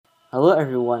Hello,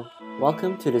 everyone.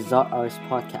 Welcome to the Zot Hours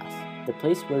podcast, the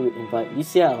place where we invite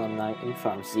UCI alumni in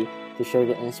pharmacy to share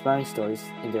their inspiring stories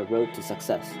in their road to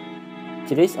success.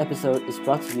 Today's episode is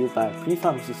brought to you by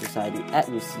Pre-Pharmacy Society at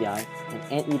UCI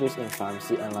and Anteaters in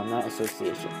Pharmacy Alumni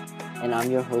Association, and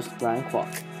I'm your host, Brian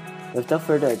Kwok. Without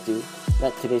further ado,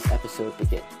 let today's episode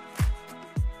begin.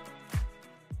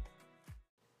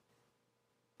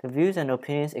 The views and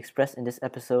opinions expressed in this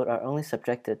episode are only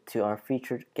subjected to our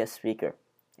featured guest speaker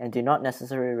and do not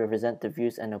necessarily represent the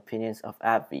views and opinions of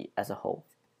AbbVie as a whole.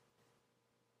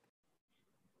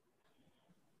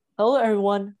 Hello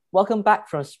everyone, welcome back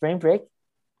from spring break.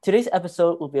 Today's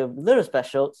episode will be a little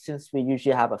special since we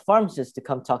usually have a pharmacist to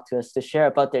come talk to us to share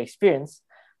about their experience.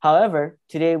 However,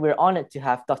 today we're honored to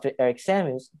have Dr. Eric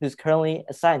Samuels, who's currently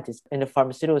a scientist in the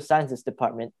Pharmaceutical Sciences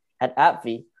Department at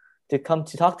AbbVie, to come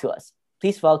to talk to us.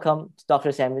 Please welcome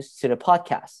Dr. Samuels to the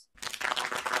podcast.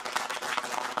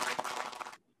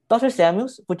 Dr.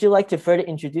 Samuels, would you like to further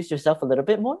introduce yourself a little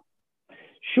bit more?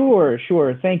 Sure.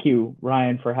 Thank you,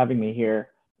 Ryan, for having me here.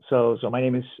 So my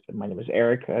name is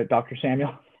Eric, Dr.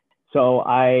 Samuel. So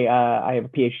I have a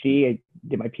PhD. I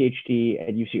did my PhD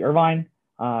at UC Irvine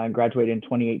and graduated in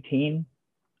 2018.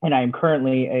 And I am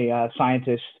currently a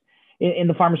scientist in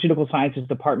the Pharmaceutical Sciences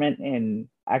Department in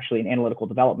analytical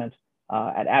development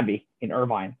at AbbVie in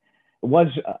Irvine. It was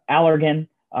Allergan.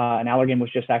 And Allergan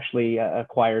was just actually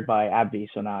acquired by AbbVie,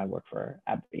 so now I work for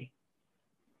AbbVie.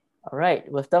 All right,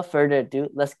 without further ado,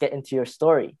 let's get into your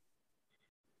story.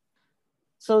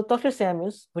 So, Dr.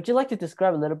 Samuels, would you like to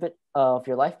describe a little bit of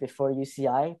your life before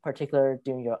UCI, particularly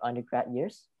during your undergrad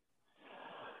years?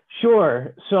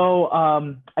 Sure. So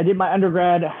I did my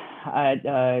undergrad at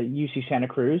UC Santa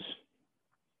Cruz.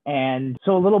 And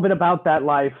so a little bit about that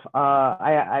life.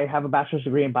 I have a bachelor's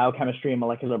degree in biochemistry and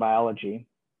molecular biology.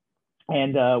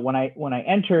 And when I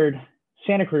entered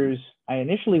Santa Cruz, I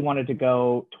initially wanted to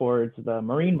go towards the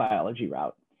marine biology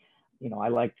route. You know, I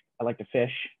like to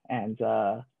fish, and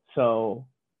so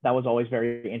that was always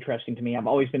very interesting to me. I've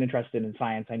always been interested in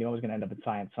science. I knew I was going to end up in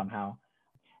science somehow.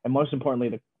 And most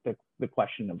importantly, the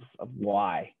question of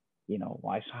why,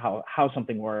 how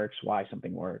something works, why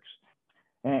something works.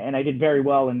 And I did very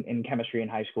well in chemistry in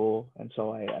high school, and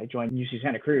so I joined UC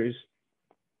Santa Cruz.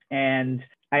 And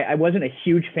I wasn't a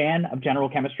huge fan of general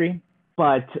chemistry,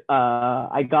 but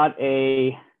I got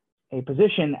a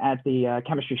position at the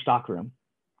chemistry stockroom.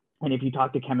 And if you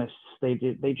talk to chemists, they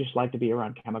just like to be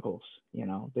around chemicals. You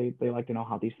know, they like to know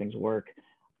how these things work.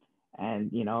 And,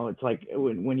 it's like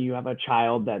when you have a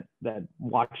child that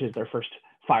watches their first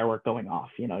firework going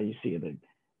off, you see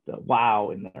the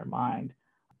wow in their mind.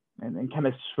 And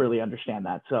chemists really understand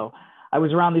that. So I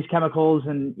was around these chemicals,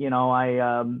 and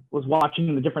I was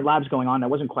watching the different labs going on. I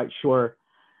wasn't quite sure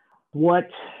what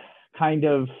kind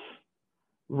of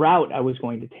route I was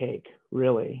going to take,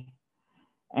 really.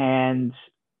 And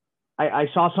I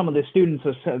saw some of the students,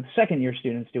 the second year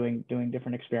students, doing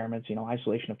different experiments.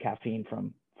 Isolation of caffeine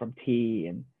from tea,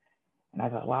 and I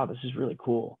thought, wow, this is really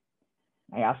cool.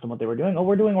 I asked them what they were doing. Oh,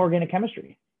 we're doing organic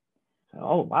chemistry. So,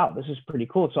 oh, wow, this is pretty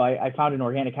cool. So I found an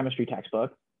organic chemistry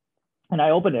textbook. And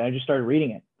I opened it, I just started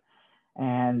reading it.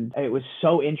 And it was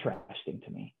so interesting to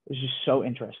me. It was just so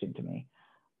interesting to me.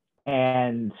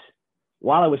 And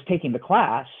while I was taking the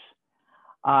class,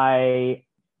 I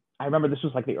remember this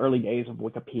was like the early days of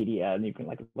Wikipedia, and you can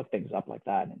like look things up like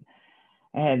that.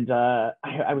 And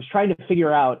I was trying to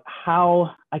figure out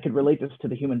how I could relate this to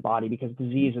the human body, because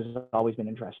disease has always been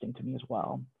interesting to me as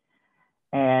well.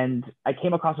 And I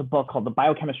came across a book called The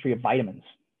Biochemistry of Vitamins.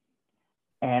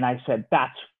 And I said,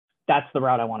 that's the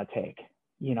route I want to take.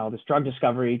 This drug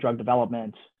discovery, drug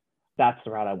development, that's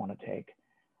the route I want to take.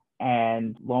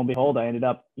 And lo and behold, I ended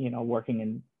up, working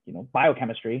in,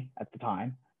 biochemistry at the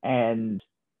time. And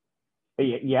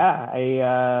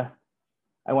yeah,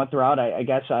 I went throughout. I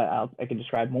guess I can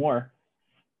describe more.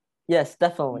 Yes,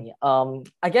 definitely.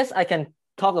 I guess I can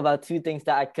talk about two things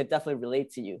that I could definitely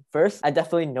relate to you. First, I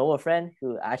definitely know a friend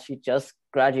who actually just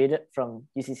graduated from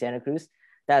UC Santa Cruz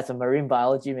that's a marine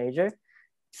biology major.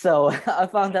 So I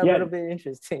found that a little bit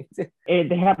interesting.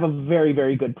 They have a very,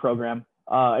 very good program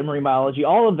in marine biology.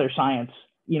 All of their science,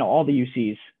 all the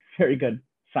UCs, very good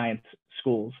science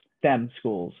schools, STEM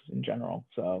schools in general.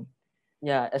 So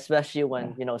yeah, especially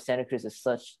when, Santa Cruz is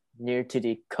such near to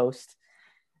the coast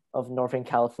of Northern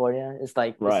California. It's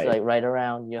like right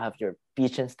around, you have your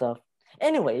beach and stuff.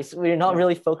 Anyways, we're not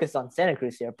really focused on Santa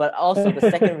Cruz here, but also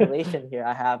the second relation here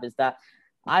I have is that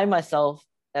I myself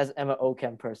am an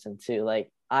OChem person too. Like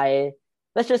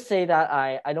let's just say that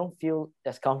I don't feel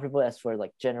as comfortable as for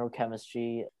like general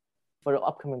chemistry. For the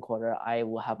upcoming quarter, I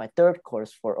will have my third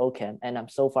course for OChem, and I'm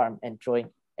enjoying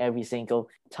every single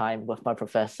time with my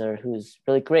professor, who's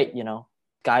really great,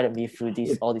 guided me through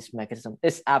all these mechanisms.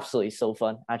 It's absolutely so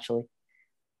fun, actually.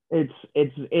 It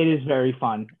is very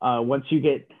fun once you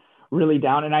get really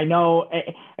down. And I know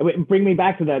it bring me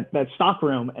back to that stock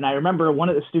room. And I remember one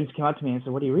of the students came up to me and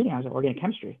said, "What are you reading?" I was like, "Organic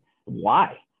chemistry."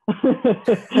 Why?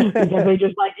 Because they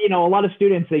just a lot of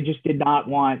students, they just did not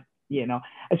want,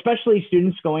 especially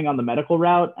students going on the medical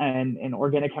route and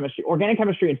organic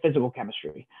chemistry and physical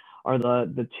chemistry are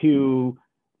the two,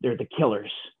 they're the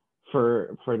killers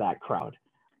for that crowd.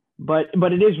 But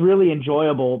it is really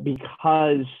enjoyable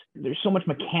because there's so much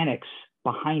mechanics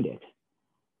behind it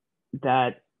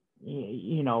that,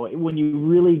 when you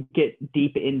really get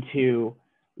deep into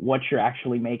what you're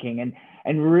actually making,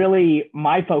 and really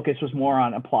my focus was more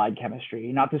on applied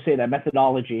chemistry. Not to say that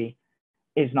methodology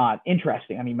is not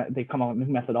interesting. I mean, they come up with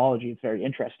methodology. It's very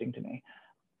interesting to me.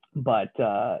 But,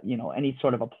 any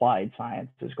sort of applied science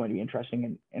is going to be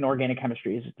interesting. And organic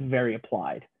chemistry is very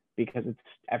applied because it's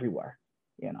everywhere,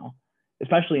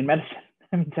 especially in medicine.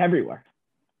 I mean, it's everywhere.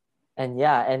 And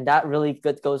that really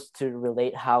goes to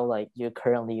relate how you're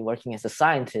currently working as a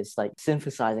scientist,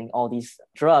 synthesizing all these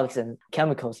drugs and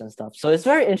chemicals and stuff. So it's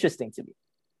very interesting to me.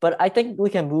 But I think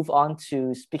we can move on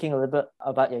to speaking a little bit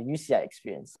about your UCI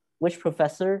experience. Which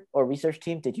professor or research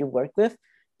team did you work with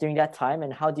during that time,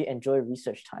 and how do you enjoy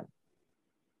research time?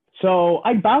 So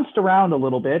I bounced around a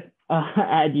little bit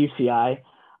at UCI.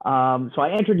 So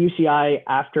I entered UCI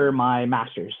after my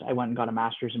master's. I went and got a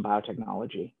master's in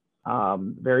biotechnology,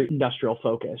 very industrial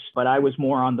focus, but I was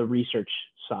more on the research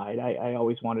side. I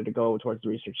always wanted to go towards the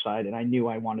research side, and I knew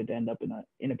I wanted to end up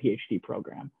in a PhD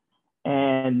program.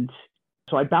 And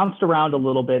so I bounced around a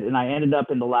little bit, and I ended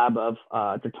up in the lab of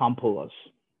Dr. Tom Poulos,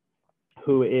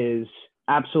 who is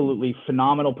absolutely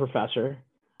phenomenal professor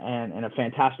and a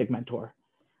fantastic mentor.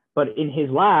 But in his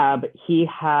lab, he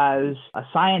has a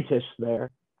scientist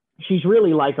there. She's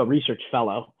really like a research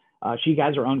fellow. She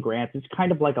has her own grants. It's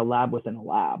kind of like a lab within a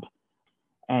lab.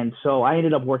 And so I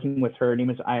ended up working with her. Her name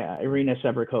is Irina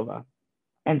Severikova.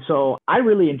 And so I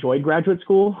really enjoyed graduate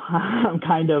school. I'm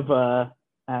kind of,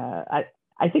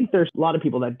 I think there's a lot of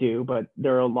people that do, but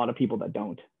there are a lot of people that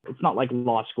don't. It's not like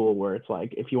law school where it's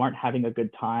like, if you aren't having a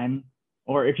good time,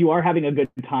 or if you are having a good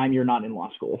time, you're not in law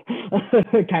school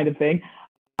kind of thing.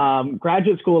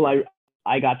 Graduate school,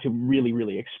 I got to really,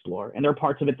 really explore. And there are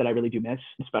parts of it that I really do miss,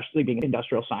 especially being an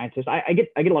industrial scientist. I get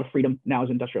a lot of freedom now as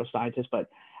an industrial scientist, but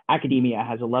academia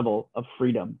has a level of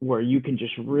freedom where you can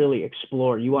just really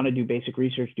explore. You want to do basic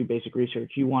research, do basic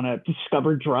research. You want to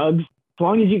discover drugs. As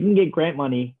long as you can get grant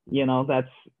money, that's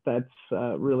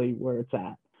really where it's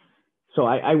at. So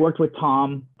I worked with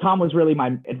Tom. Tom was really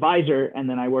my advisor. And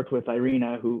then I worked with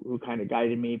Irina, who kind of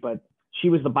guided me, but she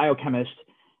was the biochemist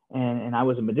and I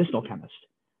was a medicinal chemist.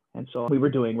 And so we were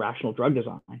doing rational drug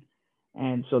design.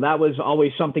 And so that was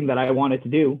always something that I wanted to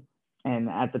do. And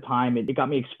at the time, it got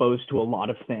me exposed to a lot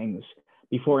of things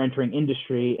before entering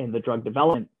industry in the drug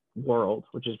development world,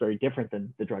 which is very different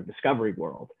than the drug discovery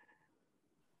world.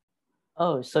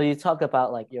 Oh, so you talk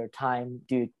about your time,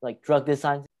 drug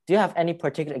design. Do you have any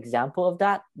particular example of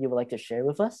that you would like to share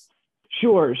with us?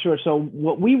 Sure. So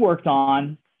what we worked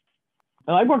on,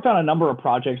 I worked on a number of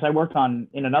projects.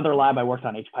 In another lab, I worked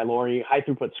on H. pylori, high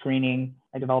throughput screening.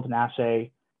 I developed an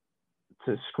assay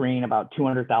to screen about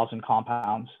 200,000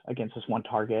 compounds against this one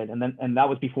target. And that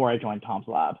was before I joined Tom's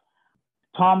lab.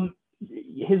 Tom,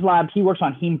 his lab, he works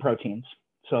on heme proteins,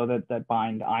 so that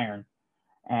bind iron.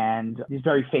 And he's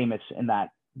very famous in that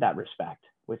respect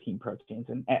with heme proteins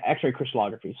and X-ray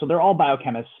crystallography. So they're all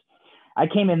biochemists. I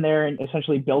came in there and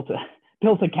essentially built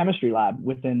a chemistry lab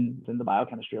within the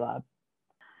biochemistry lab.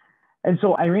 And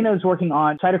so Irina is working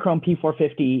on cytochrome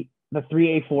P450, the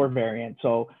 3A4 variant.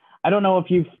 So I don't know if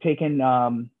you've taken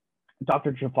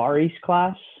Dr. Jafari's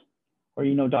class, or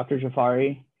Dr.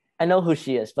 Jafari. I know who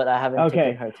she is, but I haven't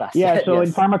taken her class. Yeah, yet. so Yes.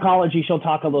 In pharmacology, she'll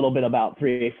talk a little bit about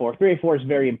 3A4. 3A4 is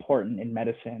very important in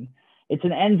medicine. It's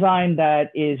an enzyme that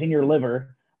is in your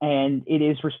liver, and it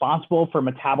is responsible for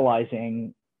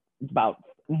metabolizing about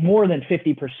more than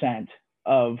 50%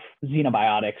 of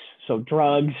xenobiotics, so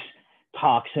drugs,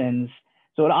 toxins.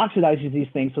 So it oxidizes these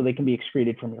things so they can be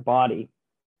excreted from your body.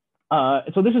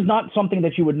 So this is not something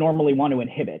that you would normally want to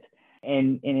inhibit.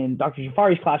 And in Dr.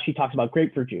 Jafari's class, she talks about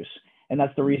grapefruit juice. And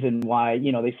that's the reason why,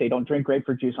 they say don't drink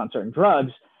grapefruit juice on certain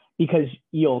drugs, because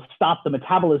you'll stop the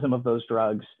metabolism of those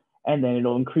drugs, and then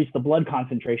it'll increase the blood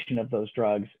concentration of those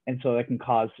drugs. And so that can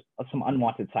cause some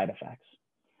unwanted side effects.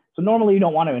 So normally you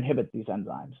don't want to inhibit these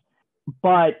enzymes.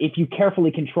 But if you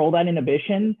carefully control that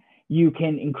inhibition, you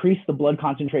can increase the blood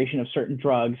concentration of certain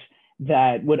drugs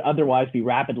that would otherwise be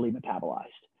rapidly metabolized.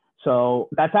 So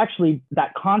that's actually,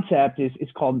 that concept is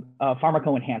called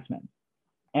pharmacoenhancement.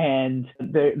 And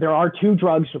there are two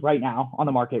drugs right now on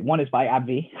the market. One is by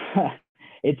AbbVie.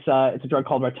 It's a drug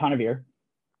called ritonavir.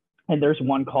 And there's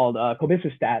one called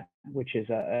cobicistat, which is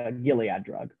a Gilead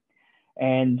drug.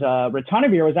 And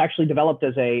ritonavir was actually developed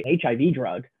as a HIV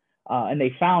drug. And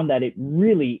they found that it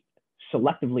really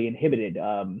selectively inhibited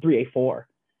 3A4.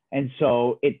 And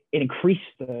so it increased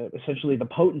essentially the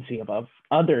potency of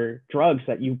other drugs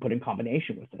that you put in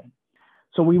combination with it.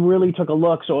 So we really took a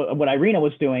look. So what Irina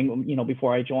was doing,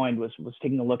 before I joined was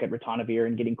taking a look at ritonavir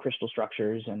and getting crystal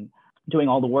structures and doing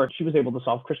all the work. She was able to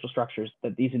solve crystal structures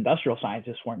that these industrial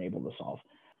scientists weren't able to solve.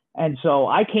 And so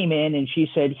I came in and she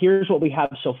said, here's what we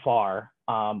have so far.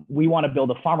 We want to build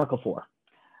a pharmacophore,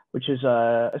 which is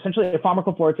essentially a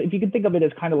pharmacophore. If you can think of it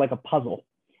as kind of like a puzzle,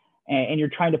 and you're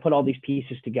trying to put all these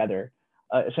pieces together,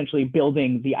 essentially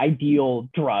building the ideal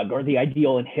drug or the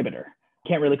ideal inhibitor.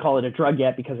 Can't really call it a drug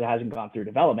yet because it hasn't gone through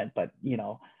development, but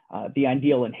the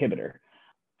ideal inhibitor.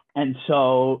 And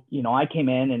so, I came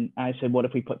in and I said, what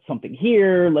if we put something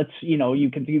here? Let's,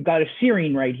 you've got a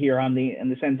serine right here on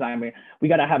this enzyme. We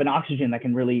got to have an oxygen that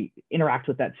can really interact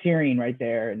with that serine right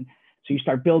there. And so you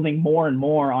start building more and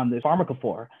more on this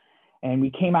pharmacophore. And we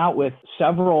came out with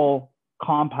several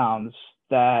compounds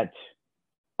that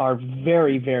are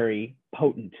very, very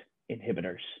potent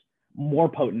inhibitors. More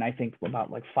potent, I think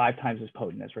about like 5 times as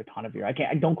potent as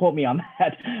ritonavir. Don't quote me on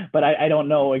that, but I don't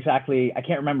know exactly. I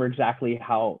can't remember exactly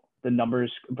how the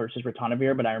numbers versus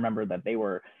ritonavir, but I remember that they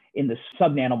were in the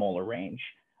sub-nanomolar range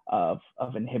of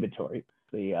inhibitory.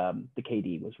 The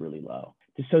KD was really low.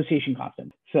 Dissociation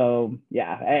constant. So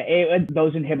yeah,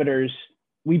 those inhibitors,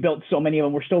 we built so many of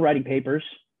them. We're still writing papers.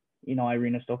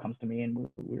 Irina still comes to me and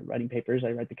we're writing papers.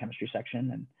 I write the chemistry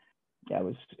section, and yeah,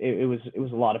 it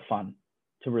was a lot of fun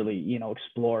to really,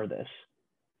 explore this.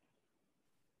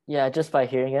 Yeah, just by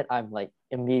hearing it, I'm like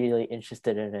immediately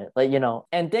interested in it.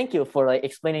 And thank you for like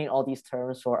explaining all these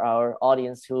terms for our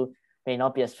audience who may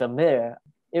not be as familiar.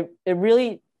 It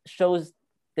really shows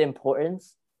the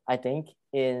importance, I think,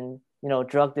 in,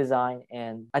 drug design.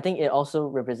 And I think it also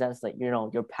represents like,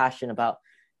 your passion about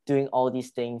doing all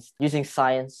these things, using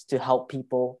science to help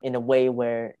people in a way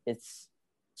where it's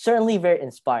certainly very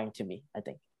inspiring to me, I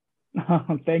think.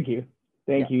 Thank you.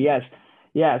 Thank you. Yes.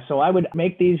 Yeah. So I would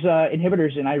make these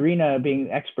inhibitors, and Irina,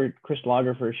 being expert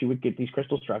crystallographer, she would get these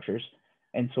crystal structures.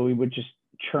 And so we would just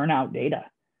churn out data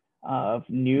of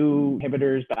new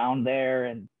inhibitors bound there.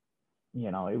 And,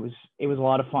 it was a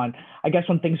lot of fun. I guess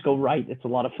when things go right, it's a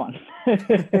lot of fun.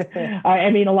 I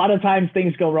mean, a lot of times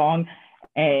things go wrong.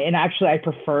 And actually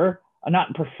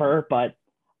but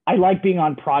I like being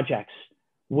on projects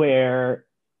where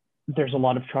there's a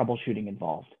lot of troubleshooting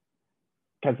involved,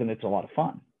 because then it's a lot of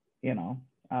fun,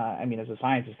 I mean, as a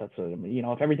scientist, that's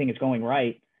if everything is going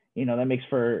right, that makes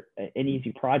for an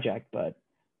easy project. But,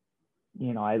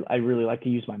 I really like to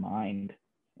use my mind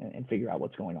and figure out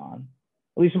what's going on.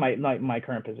 At least in my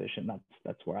current position,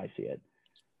 that's where I see it.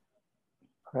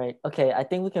 Right. Okay. I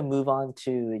think we can move on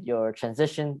to your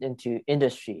transition into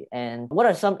industry. And what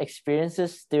are some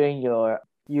experiences during your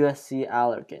USC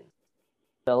Allergan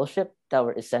fellowship that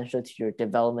were essential to your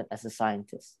development as a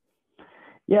scientist?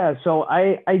 Yeah. So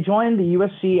I joined the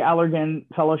USC Allergan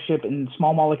fellowship in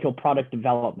small molecule product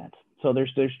development. So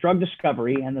there's drug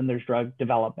discovery, and then there's drug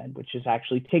development, which is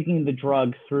actually taking the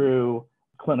drug through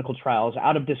clinical trials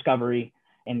out of discovery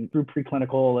and through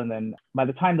preclinical. And then by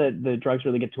the time that the drugs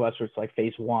really get to us, it's like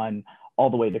phase 1 all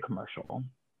the way to commercial.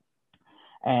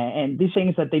 And these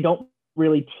things that they don't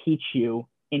really teach you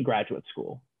in graduate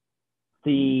school.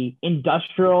 The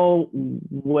industrial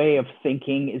way of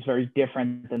thinking is very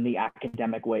different than the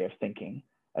academic way of thinking,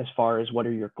 as far as what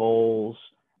are your goals.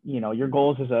 Your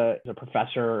goals as a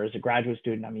professor or as a graduate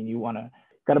student. I mean, you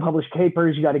got to publish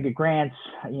papers, you got to get grants.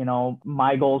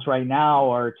 My goals right now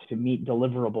are to meet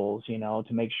deliverables,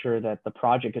 to make sure that the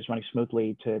project is running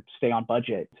smoothly, to stay on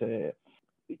budget,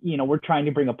 we're trying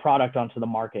to bring a product onto the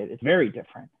market. It's very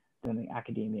different than the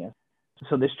academia.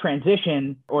 So this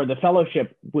transition, or the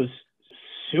fellowship, was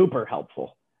super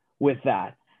helpful with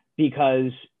that,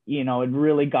 because, it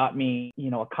really got me,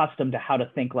 accustomed to how to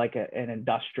think like an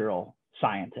industrial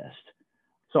scientist.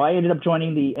 So I ended up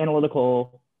joining the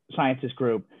analytical sciences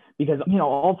group because,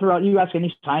 all throughout, you ask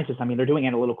any scientist, I mean, they're doing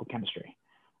analytical chemistry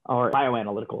or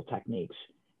bioanalytical techniques.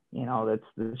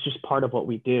 That's just part of what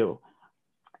we do.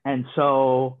 And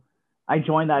so I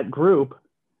joined that group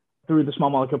through the small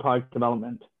molecule product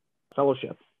development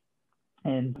fellowship.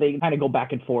 And they kind of go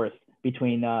back and forth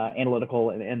between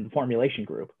analytical and the formulation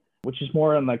group, which is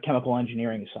more on the chemical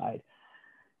engineering side.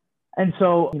 And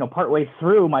so, partway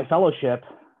through my fellowship,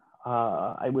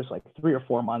 I was like 3 or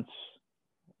 4 months,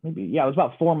 maybe, yeah, it was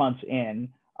about 4 months in.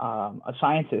 A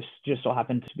scientist just so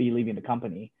happened to be leaving the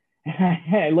company.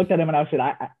 I looked at him and I said,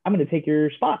 I'm going to take your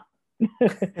spot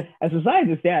as a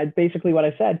scientist. Yeah, basically what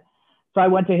I said. So I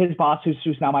went to his boss,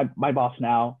 who's now my boss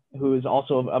now, who is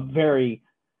also a very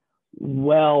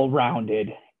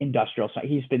well-rounded industrial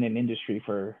scientist. He's been in industry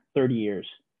for 30 years,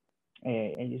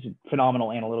 and he's a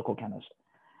phenomenal analytical chemist.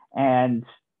 And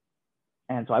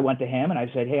so I went to him and I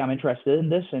said, hey, I'm interested in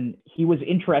this. And he was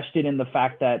interested in the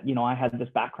fact that, I had this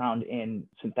background in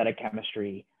synthetic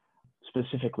chemistry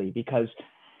specifically, because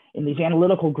in these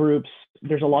analytical groups,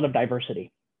 there's a lot of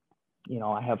diversity.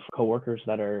 I have coworkers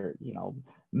that are,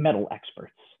 metal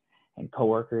experts, and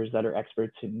coworkers that are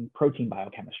experts in protein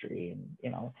biochemistry.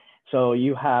 And, so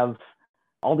you have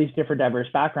all these different diverse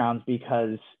backgrounds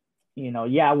because,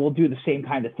 we'll do the same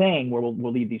kind of thing where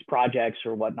we'll lead these projects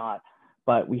or whatnot,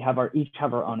 but we each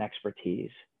have our own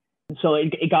expertise. And so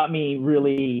it got me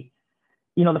really,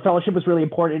 the fellowship was really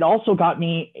important. It also got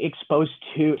me exposed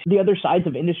to the other sides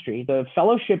of industry. The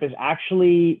fellowship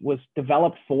was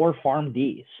developed for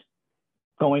PharmDs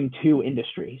going to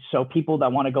industry. So people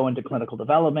that want to go into clinical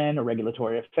development or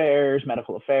regulatory affairs,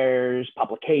 medical affairs,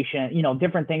 publication,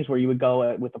 different things where you would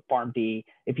go with a PharmD.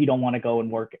 If you don't want to go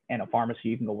and work in a pharmacy,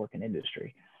 you can go work in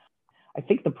industry. I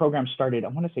think the program started, I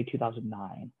want to say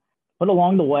 2009, but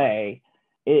along the way,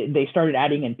 they started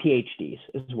adding in PhDs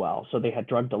as well. So they had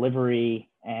drug delivery,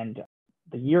 and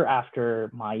the year after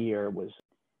my year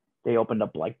they opened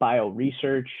up like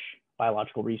research,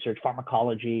 biological research,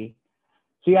 pharmacology.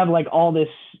 So you have like all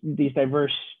these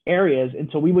diverse areas. And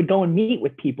so we would go and meet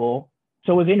with people.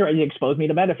 So it exposed me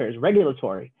to med affairs,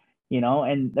 regulatory,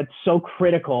 and that's so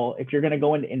critical. If you're going to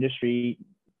go into industry, you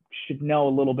should know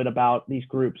a little bit about these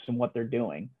groups and what they're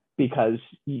doing, because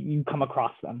you come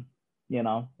across them,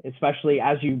 especially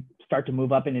as you start to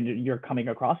move up and you're coming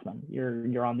across them.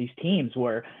 You're on these teams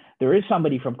where there is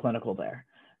somebody from clinical there.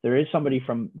 There is somebody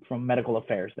from medical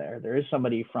affairs there. There is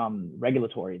somebody from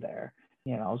regulatory there,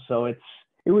 so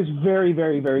it was very,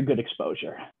 very, very good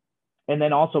exposure. And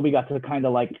then also we got to kind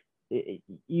of like,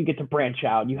 you get to branch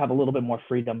out. You have a little bit more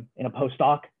freedom in a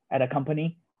postdoc at a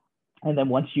company. And then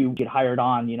once you get hired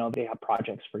on, they have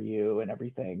projects for you and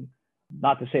everything.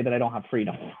 Not to say that I don't have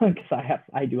freedom, because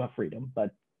I do have freedom, but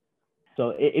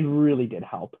so it really did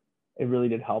help. It really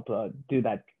did help do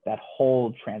that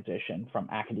whole transition from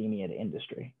academia to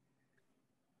industry.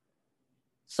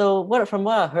 So from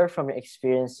what I heard from your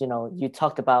experience, you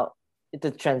talked about the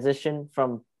transition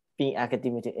from being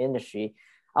academia to industry.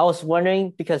 I was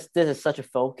wondering, because this is such a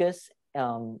focus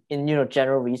in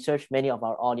general research, many of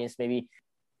our audience, maybe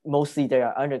mostly they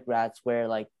are undergrads, where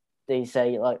like they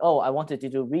say like, oh, I wanted to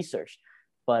do research,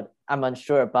 but I'm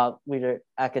unsure about whether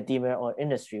academia or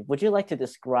industry. Would you like to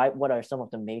describe what are some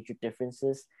of the major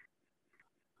differences?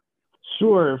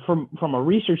 Sure. From a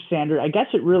research standard, I guess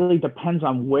it really depends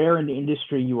on where in the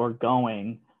industry you are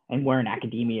going and where in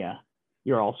academia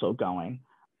you're also going.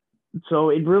 So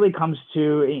it really comes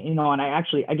to, and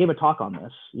I gave a talk on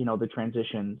this, the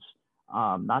transitions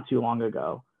not too long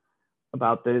ago,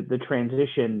 about the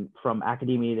transition from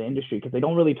academia to industry, because they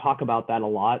don't really talk about that a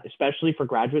lot, especially for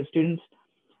graduate students.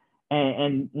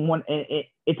 And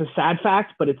it's a sad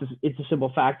fact, but it's a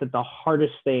simple fact that the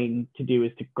hardest thing to do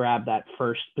is to grab that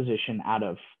first position out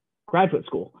of graduate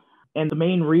school. And the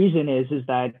main reason is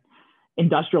that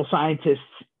industrial scientists,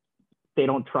 they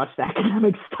don't trust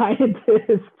academic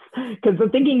scientists, because the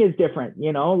thinking is different,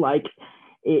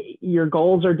 your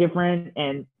goals are different,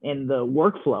 and the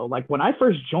workflow. Like when I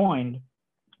first joined,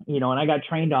 and I got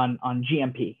trained on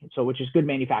GMP, so which is good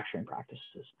manufacturing practices,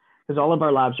 because all of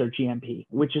our labs are GMP,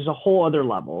 which is a whole other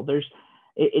level.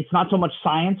 It's not so much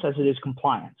science as it is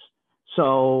compliance.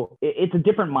 So it's a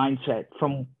different mindset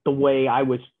from the way I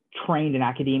was trained in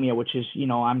academia, which is,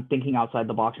 I'm thinking outside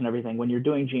the box and everything. When you're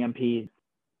doing GMP,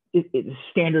 it's a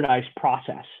standardized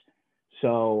process.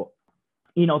 So,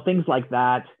 things like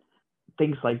that,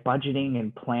 things like budgeting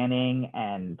and planning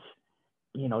and,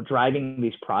 driving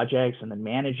these projects and then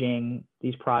managing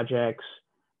these projects.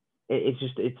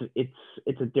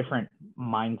 It's a different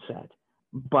mindset,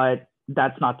 but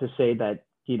that's not to say that,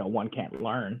 one can't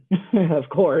learn, of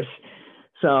course.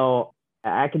 So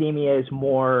academia is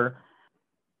more,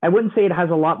 I wouldn't say it has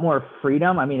a lot more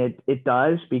freedom. I mean, it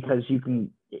does, because you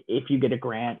can, if you get a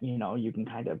grant, you can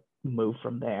kind of move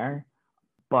from there,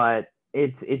 but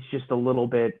it's just a little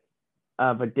bit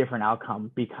of a different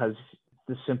outcome, because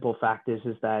the simple fact is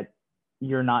that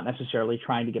you're not necessarily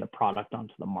trying to get a product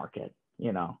onto the market,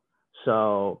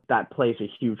 so that plays a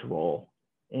huge role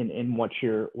in what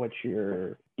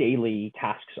your daily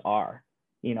tasks are.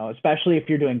 especially if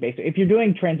you're doing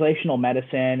translational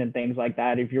medicine and things like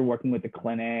that, if you're working with the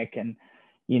clinic and,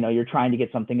 you're trying to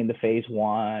get something into phase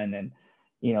 1 and,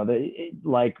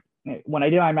 like when I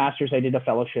did my master's, I did a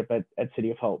fellowship at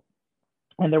City of Hope,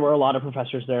 and there were a lot of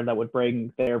professors there that would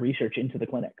bring their research into the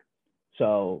clinic.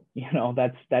 So,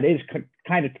 that is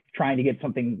kind of trying to get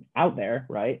something out there,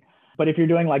 right? But if you're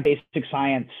doing like basic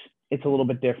science, it's a little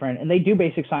bit different. And they do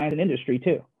basic science in industry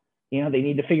too. They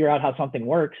need to figure out how something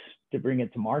works to bring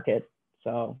it to market.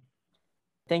 So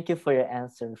thank you for your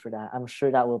answer for that. I'm sure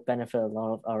that will benefit a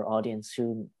lot of our audience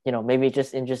who, maybe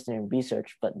just interested in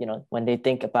research, but, when they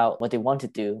think about what they want to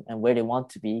do and where they want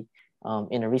to be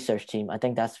in a research team, I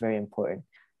think that's very important.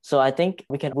 So I think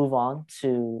we can move on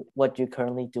to what you're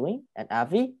currently doing at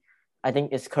AbbVie. I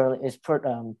think it's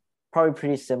probably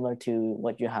pretty similar to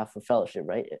what you have for fellowship,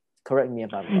 right? Correct me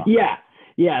if I'm wrong.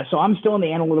 Yeah. So I'm still in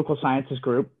the analytical sciences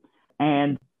group.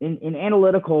 And in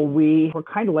analytical, we were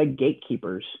kind of like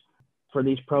gatekeepers for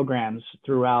these programs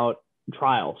throughout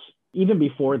trials. Even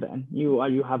before then,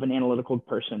 you have an analytical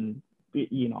person,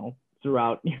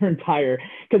 throughout your entire,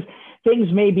 because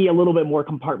things may be a little bit more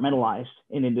compartmentalized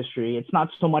in industry. It's not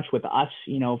so much with us,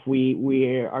 if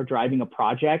we are driving a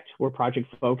project, we're project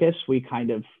focused, we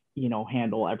kind of,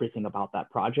 handle everything about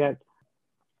that project.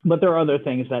 But there are other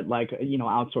things that like,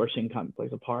 outsourcing kind of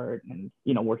plays a part and,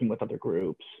 working with other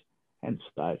groups and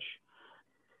such.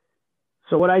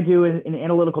 So what I do in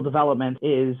analytical development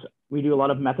is we do a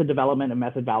lot of method development and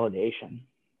method validation.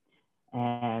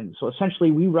 And so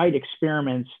essentially we write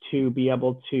experiments to be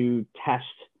able to test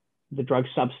the drug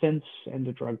substance and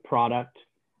the drug product.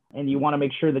 And you want to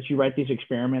make sure that you write these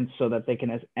experiments so that they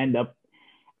can end up,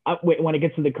 when it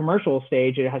gets to the commercial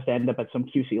stage, it has to end up at some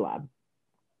QC lab.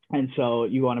 And so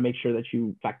you want to make sure that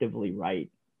you effectively write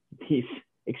these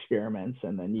experiments.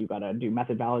 And then you got to do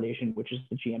method validation, which is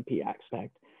the GMP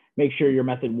aspect. Make sure your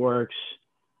method works.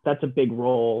 That's a big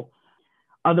role.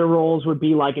 Other roles would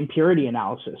be like impurity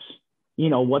analysis.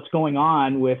 What's going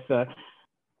on with,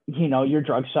 your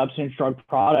drug substance, drug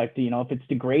product, if it's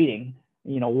degrading,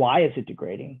 why is it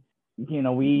degrading?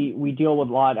 We deal with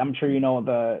a lot. I'm sure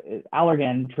the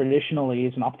Allergan traditionally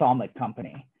is an ophthalmic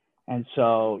company. And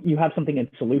so you have something in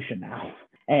solution now.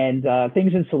 And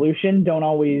things in solution don't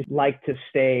always like to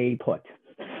stay put.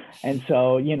 And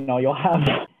so, you'll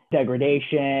have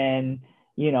degradation.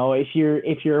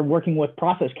 If you're working with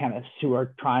process chemists who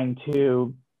are trying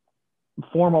to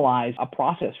formalize a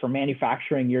process for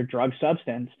manufacturing your drug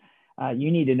substance,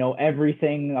 you need to know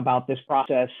everything about this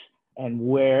process and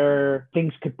where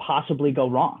things could possibly go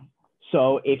wrong.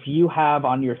 So if you have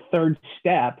on your third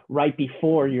step right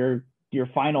before your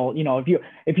final,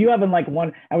 if you have in like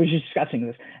one, I was just discussing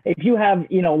this, if you have,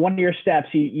 one of your steps,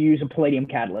 you use a palladium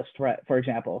catalyst, for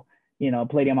example,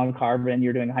 palladium on carbon,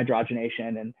 you're doing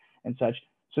hydrogenation and such.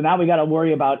 So now we got to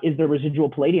worry about, is there residual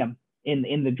palladium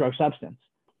in the drug substance?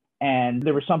 And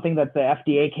there was something that the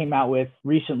FDA came out with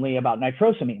recently about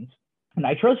nitrosamines.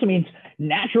 Nitrosamines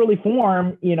naturally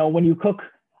form, when you cook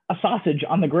a sausage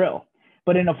on the grill.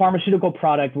 But in a pharmaceutical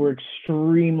product, we're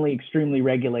extremely, extremely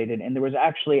regulated. And there was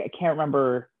actually, I can't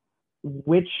remember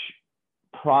which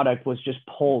product was just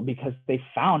pulled because they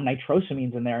found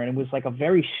nitrosamines in there. And it was like a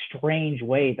very strange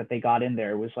way that they got in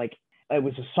there. It was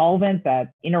a solvent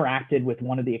that interacted with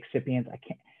one of the excipients.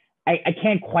 I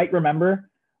can't quite remember,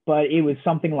 but it was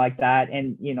something like that.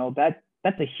 And,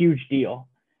 that's a huge deal.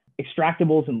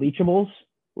 Extractables and leachables,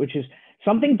 which is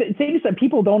things that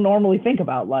people don't normally think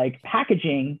about, like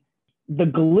packaging. The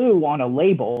glue on a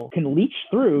label can leach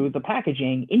through the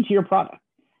packaging into your product.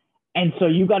 And so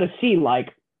you got to see,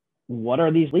 like, what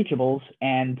are these leachables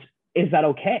and is that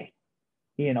okay?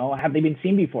 Have they been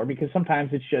seen before? Because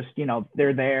sometimes it's just,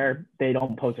 they're there, they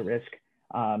don't pose a risk.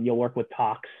 You'll work with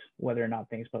tox, whether or not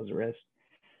things pose a risk.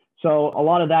 So a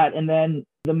lot of that. And then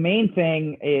the main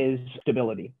thing is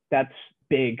stability. That's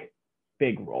big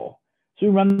role. So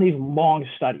we run these long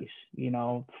studies,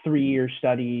 3-year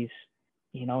studies,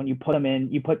 and you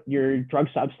put your drug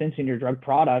substance and your drug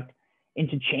product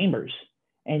into chambers,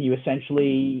 and you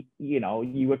essentially,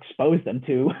 you expose them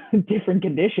to different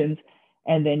conditions,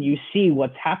 and then you see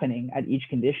what's happening at each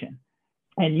condition.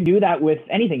 And you do that with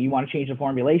anything. You want to change the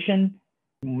formulation,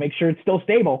 make sure it's still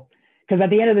stable, because at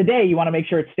the end of the day, you want to make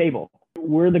sure it's stable.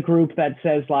 We're the group that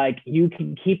says, like, you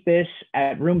can keep this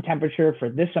at room temperature for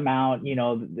this amount.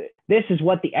 This is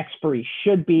what the expiry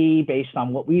should be based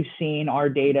on what we've seen, our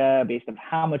data, based on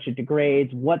how much it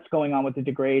degrades, what's going on with the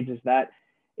degrades. Is that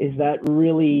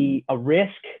really a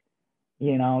risk?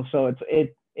 So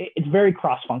it's very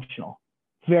cross-functional,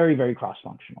 very, very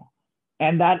cross-functional.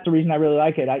 And that's the reason I really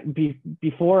like it.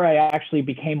 Before I actually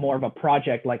became more of a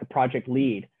project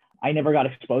lead, I never got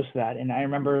exposed to that. And I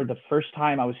remember the first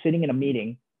time I was sitting in a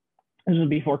meeting, this was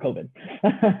before COVID.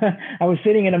 I was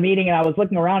sitting in a meeting and I was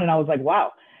looking around and I was like,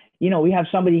 wow, we have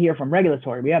somebody here from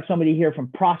regulatory, we have somebody here from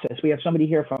process, we have somebody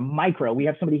here from micro, we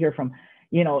have somebody here from,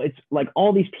 it's like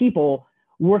all these people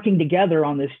working together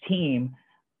on this team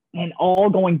and all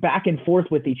going back and forth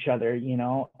with each other,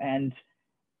 and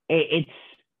it's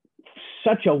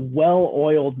such a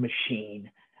well-oiled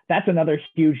machine. That's another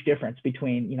huge difference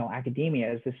between,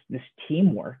 academia is this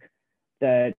teamwork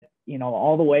that,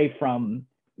 all the way from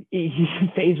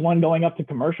phase one going up to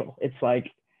commercial. It's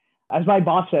like, as my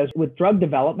boss says, with drug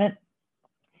development,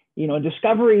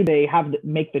 discovery, they have to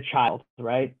make the child,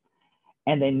 right?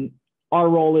 And then our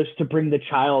role is to bring the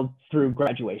child through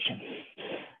graduation.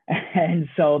 And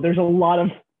so there's a lot of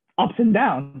ups and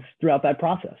downs throughout that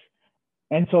process.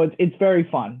 And so it's very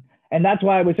fun. And that's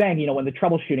why I was saying, when the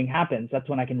troubleshooting happens, that's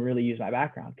when I can really use my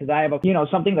background, because I have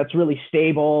something that's really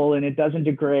stable and it doesn't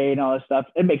degrade and all this stuff.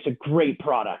 It makes a great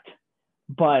product.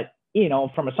 But,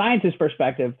 from a scientist's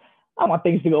perspective, I want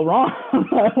things to go wrong.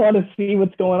 I want to see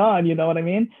what's going on. You know what I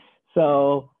mean?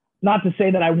 So not to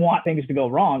say that I want things to go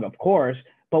wrong, of course,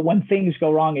 but when things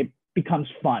go wrong, it becomes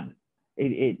fun.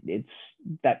 It's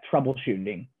that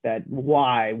troubleshooting, that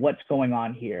why, what's going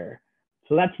on here.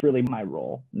 So that's really my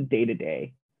role, day to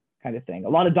day kind of thing. A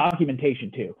lot of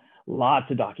documentation too. Lots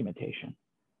of documentation.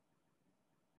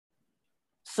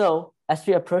 So as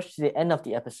we approach to the end of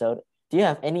the episode, do you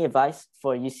have any advice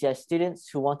for UCI students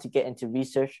who want to get into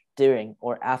research during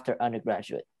or after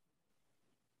undergraduate?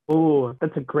 Oh,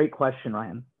 that's a great question,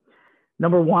 Ryan.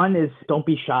 Number one is don't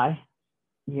be shy.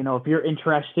 If you're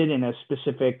interested in a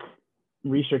specific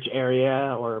research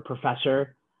area or a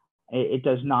professor, it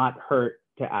does not hurt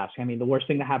to ask. I mean, the worst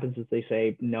thing that happens is they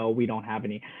say, no, we don't have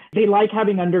any. They like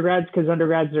having undergrads because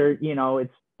undergrads are,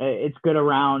 it's good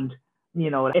around,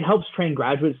 it helps train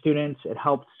graduate students. It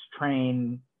helps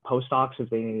train postdocs if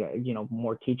they need,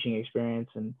 more teaching experience,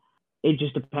 and it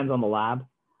just depends on the lab.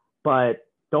 But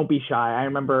don't be shy. I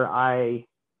remember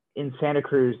in Santa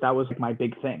Cruz, that was my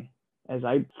big thing, as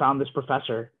I found this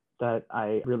professor that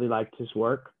I really liked his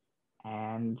work,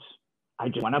 and I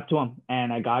just went up to him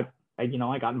and I got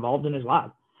involved in his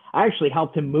lab. I actually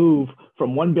helped him move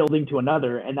from one building to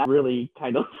another, and that really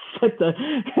kind of set the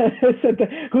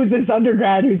who's this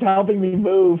undergrad who's helping me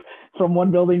move from one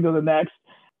building to the next.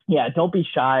 Yeah, don't be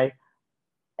shy.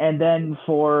 And then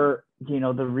for,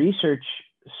 the research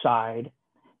side,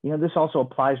 this also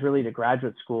applies really to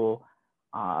graduate school.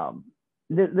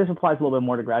 This applies a little bit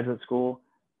more to graduate school,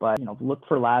 but, look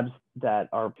for labs that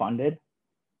are funded.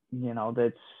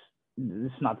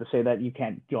 It's not to say that you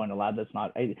can't join a lab that's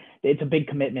not. It's a big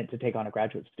commitment to take on a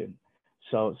graduate student.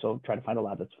 So try to find a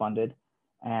lab that's funded,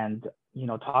 and,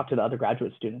 talk to the other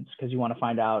graduate students, because you want to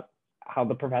find out how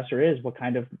the professor is, what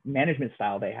kind of management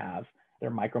style they have. They're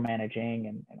micromanaging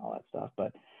and all that stuff.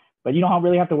 But you don't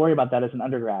really have to worry about that as an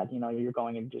undergrad. You're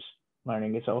going and just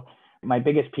learning. So my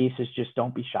biggest piece is just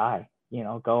don't be shy.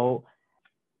 Go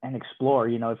and explore.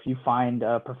 If you find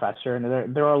a professor,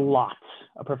 and there are lots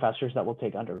of professors that will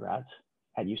take undergrads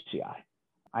at UCI.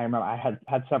 I remember I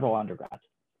had several undergrads.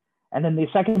 And then the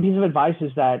second piece of advice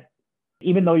is that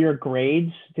even though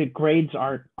the grades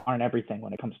aren't everything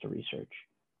when it comes to research,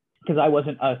 because I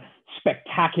wasn't a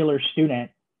spectacular student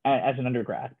as an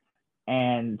undergrad.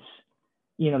 And,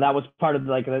 that was part of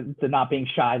the not being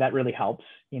shy. That really helps.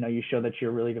 You show that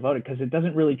you're really devoted, because it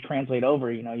doesn't really translate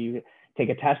over. You take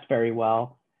a test very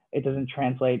well. It doesn't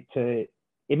translate to,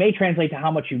 it may translate to how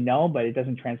much you know, but it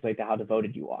doesn't translate to how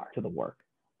devoted you are to the work.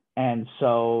 And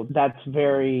so that's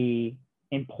very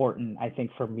important, I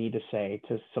think, for me to say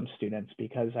to some students,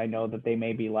 because I know that they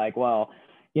may be like, well,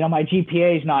 my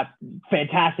GPA is not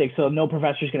fantastic, so no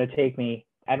professor is going to take me.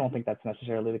 I don't think that's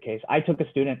necessarily the case. I took a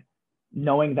student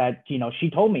knowing that, she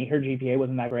told me her GPA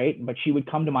wasn't that great, but she would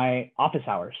come to my office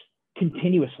hours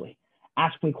continuously,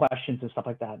 ask me questions and stuff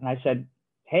like that. And I said,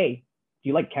 hey, do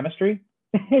you like chemistry?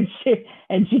 and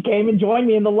she came and joined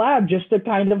me in the lab just to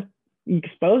kind of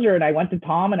expose her. And I went to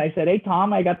Tom and I said, hey,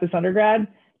 Tom, I got this undergrad.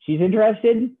 She's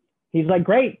interested. He's like,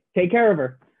 great, take care of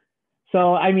her.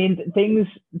 So, I mean,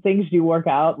 things do work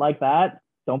out like that.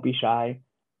 Don't be shy.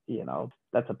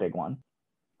 That's a big one.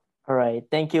 All right.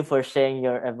 Thank you for sharing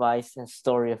your advice and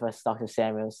story with us, Dr.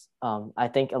 Samuels. I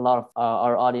think a lot of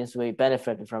our audience will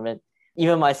benefit from it.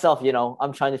 Even myself,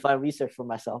 I'm trying to find research for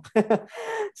myself.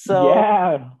 So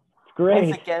yeah, it's great.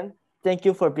 Once again, thank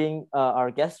you for being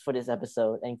our guest for this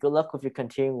episode, and good luck with your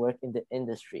continuing work in the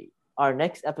industry. Our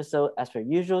next episode, as per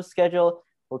usual schedule,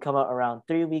 will come out around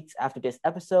 3 weeks after this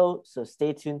episode. So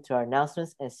stay tuned to our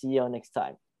announcements and see you all next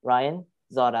time. Ryan,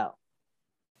 Zod out.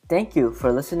 Thank you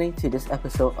for listening to this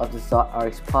episode of the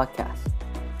ZotRx podcast.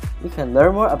 You can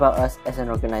learn more about us as an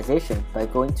organization by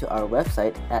going to our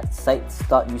website at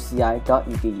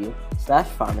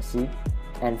sites.uci.edu/pharmacy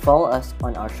and follow us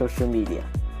on our social media.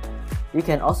 You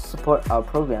can also support our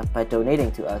program by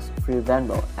donating to us through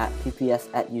Venmo at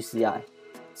pps@uci.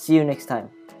 See you next time.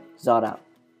 Zot out.